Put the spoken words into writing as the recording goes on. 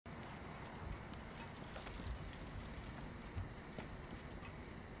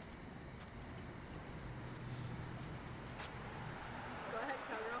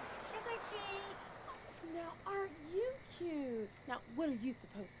cheek. Now, aren't you cute? Now, what are you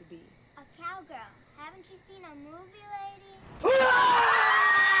supposed to be? A cowgirl. Haven't you seen a movie, lady?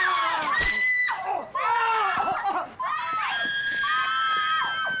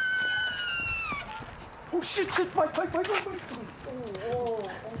 Oh shit, Mike.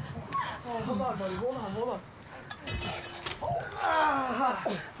 Oh, hold on, buddy. Hold on.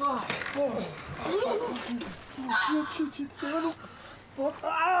 Shit, stay on the...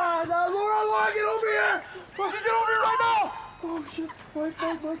 Now, Laura, get over here! Fucking get over here right now! Oh, shit. Mike,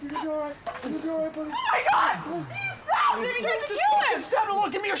 you're gonna be alright. You're gonna be alright, buddy. Oh my God! He stabbed him! He tried to kill him! Stab him! Look,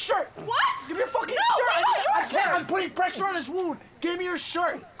 give me your shirt! What? Give me your fucking No, shirt! I want your shirt! I'm putting pressure on his wound! Give me your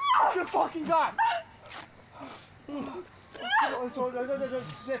shirt! It's your fucking God! It's all right. No.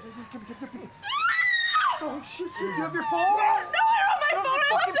 Give me. Oh, shit. Do you have your phone? No, I don't have my phone. I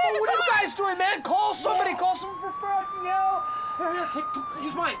left it in the What are you car. guys doing, man? Call somebody. Call someone for fucking hell. Here,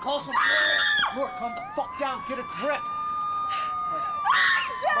 use mine. Call someone. Look, calm the fuck down. Get a grip.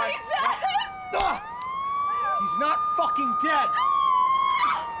 He's dead. He's not fucking dead.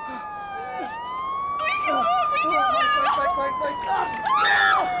 We killed him. Mike.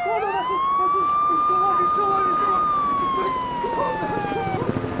 Oh, no, that's it. He's still alive.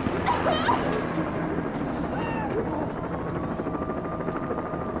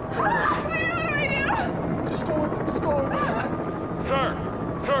 Just go with him.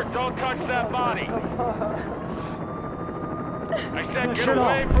 Sir, don't touch that body. I said get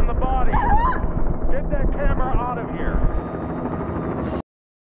away from the body. Get that camera out of here.